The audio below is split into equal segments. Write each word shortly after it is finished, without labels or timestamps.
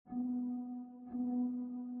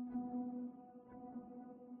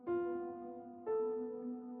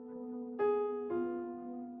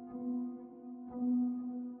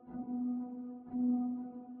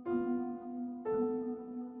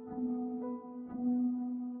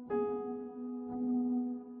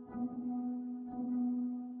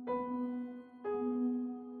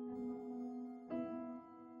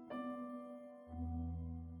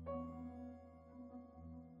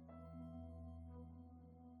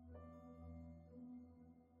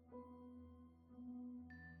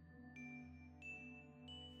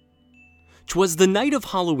'Twas the night of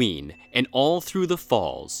Halloween, and all through the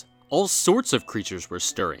falls, all sorts of creatures were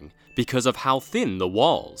stirring, because of how thin the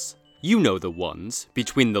walls. You know the ones,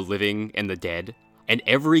 between the living and the dead, and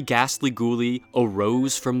every ghastly ghoulie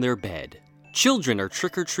arose from their bed. Children are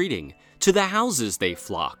trick-or-treating, to the houses they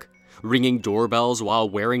flock, ringing doorbells while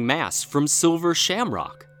wearing masks from silver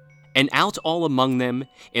shamrock. And out all among them,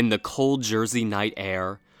 in the cold Jersey night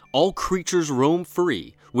air, all creatures roam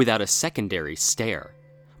free, without a secondary stare.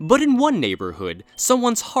 But in one neighborhood,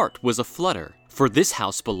 someone's heart was aflutter, for this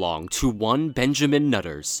house belonged to one Benjamin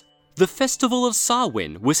Nutters. The festival of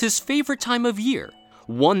Samhain was his favorite time of year,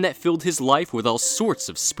 one that filled his life with all sorts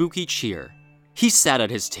of spooky cheer. He sat at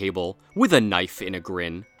his table, with a knife and a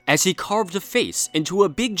grin, as he carved a face into a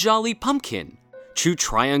big jolly pumpkin, 2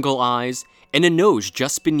 triangle eyes, and a nose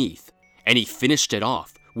just beneath, and he finished it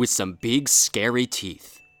off with some big scary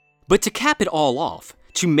teeth. But to cap it all off,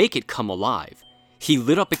 to make it come alive, he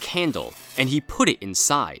lit up a candle and he put it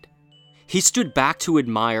inside. He stood back to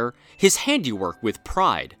admire his handiwork with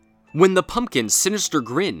pride, when the pumpkin's sinister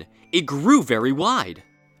grin, it grew very wide.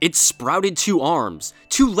 It sprouted 2 arms,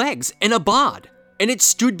 2 legs, and a bod, and it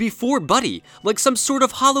stood before Buddy like some sort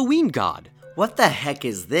of Halloween god. What the heck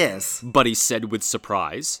is this? Buddy said with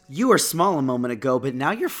surprise. You were small a moment ago, but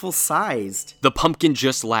now you're full-sized. The pumpkin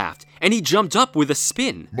just laughed, and he jumped up with a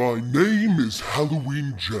spin. My name is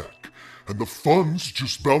Halloween Jack, and the fun's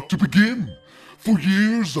just about to begin. For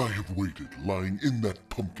years I have waited, lying in that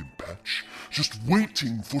pumpkin patch, just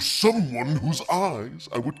waiting for someone whose eyes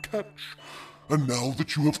I would catch. And now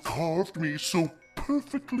that you have carved me so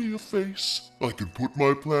perfectly a face, I can put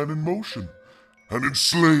my plan in motion and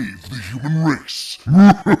enslave the human race.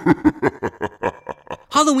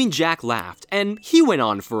 Halloween Jack laughed, and he went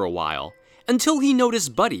on for a while, until he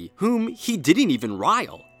noticed Buddy, whom he didn't even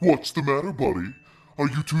rile. What's the matter, Buddy? Are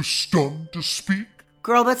you too stunned to speak?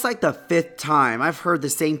 Girl, that's like the 5th time I've heard the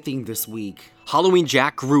same thing this week. Halloween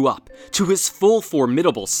Jack grew up to his full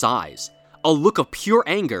formidable size. A look of pure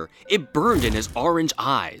anger, it burned in his orange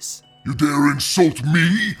eyes. You dare insult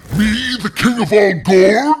me? Me, the king of all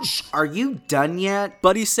gourds? Are you done yet?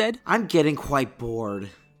 Buddy said. I'm getting quite bored.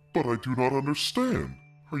 But I do not understand.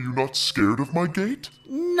 Are you not scared of my gait?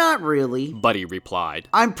 Not really. Buddy replied.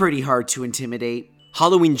 I'm pretty hard to intimidate.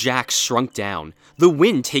 Halloween Jack shrunk down, the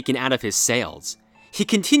wind taken out of his sails. He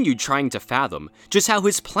continued trying to fathom just how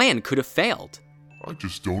his plan could have failed. I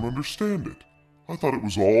just don't understand it. I thought it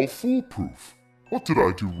was all foolproof. What did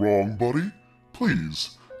I do wrong, Buddy?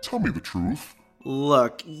 Please, tell me the truth.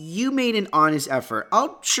 Look, you made an honest effort.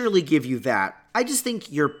 I'll surely give you that. I just think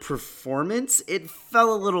your performance, it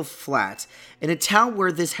fell a little flat. In a town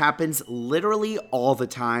where this happens literally all the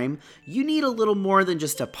time, you need a little more than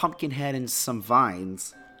just a pumpkin head and some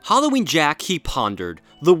vines. Halloween Jack, he pondered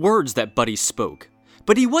the words that Buddy spoke,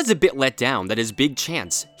 but he was a bit let down that his big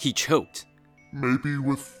chance, he choked. Maybe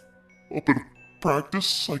with a bit of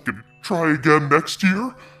practice, I could try again next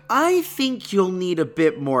year? I think you'll need a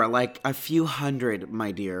bit more, like a few hundred,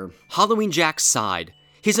 my dear. Halloween Jack sighed,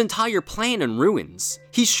 his entire plan in ruins.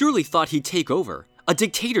 He surely thought he'd take over, a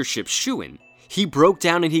dictatorship shoo-in. He broke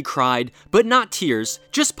down and he cried, but not tears,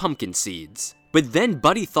 just pumpkin seeds. But then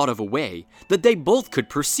Buddy thought of a way that they both could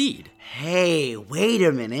proceed. Hey, wait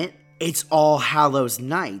a minute. It's All Hallows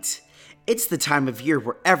Night. It's the time of year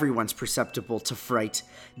where everyone's perceptible to fright.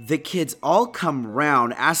 The kids all come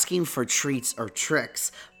round asking for treats or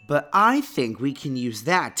tricks, but I think we can use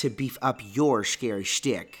that to beef up your scary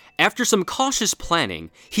shtick. After some cautious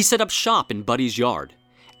planning, he set up shop in Buddy's yard.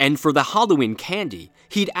 And for the Halloween candy,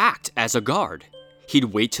 he'd act as a guard. He'd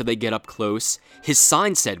wait till they get up close. His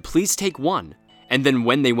sign said, "Please take one." And then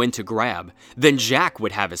when they went to grab, then Jack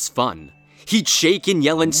would have his fun. He'd shake and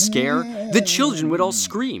yell and scare, the children would all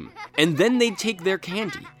scream, and then they'd take their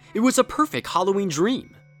candy. It was a perfect Halloween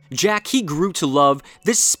dream. Jack, he grew to love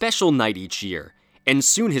this special night each year, and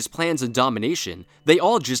soon his plans of domination, they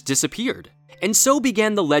all just disappeared. And so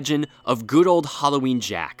began the legend of good old Halloween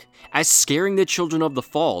Jack, as scaring the children of the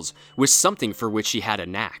falls was something for which he had a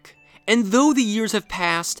knack. And though the years have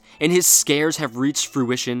passed and his scares have reached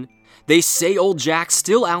fruition, they say old Jack's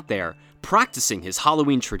still out there, practicing his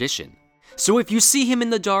Halloween tradition. So if you see him in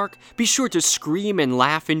the dark, be sure to scream and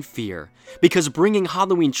laugh in fear, because bringing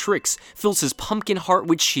Halloween tricks fills his pumpkin heart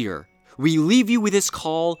with cheer. We leave you with his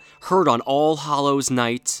call, heard on All Hallows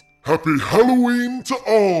Night. Happy Halloween to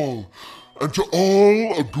all, and to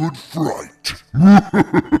all a good fright.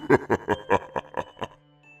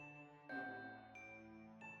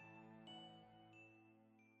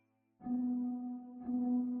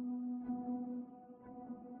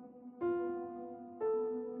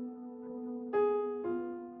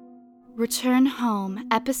 Return Home,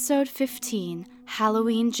 Episode 15,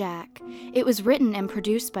 Halloween Jack. It was written and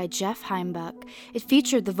produced by Jeff Heimbuck. It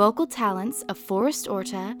featured the vocal talents of Forrest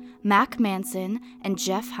Orta, Mac Manson, and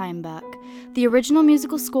Jeff Heimbuck. The original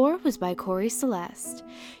musical score was by Corey Celeste.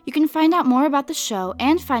 You can find out more about the show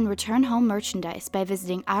and find Return Home merchandise by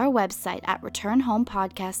visiting our website at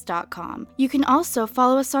returnhomepodcast.com. You can also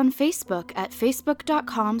follow us on Facebook at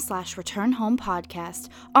facebook.com/returnhomepodcast,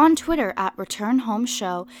 on Twitter at Return Home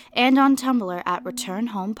Show, and on Tumblr at Return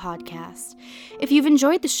Home Podcast. If you've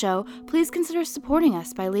enjoyed the show, please consider supporting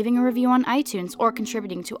us by leaving a review on iTunes or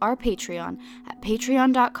contributing to our Patreon at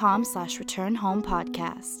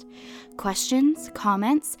patreon.com/returnhomepodcast. Questions?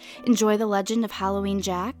 Comments? Enjoy the legend of Halloween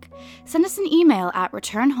Jack? Send us an email at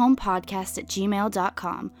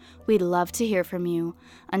returnhomepodcast@gmail.com. We'd love to hear from you.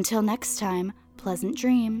 Until next time, pleasant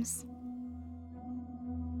dreams.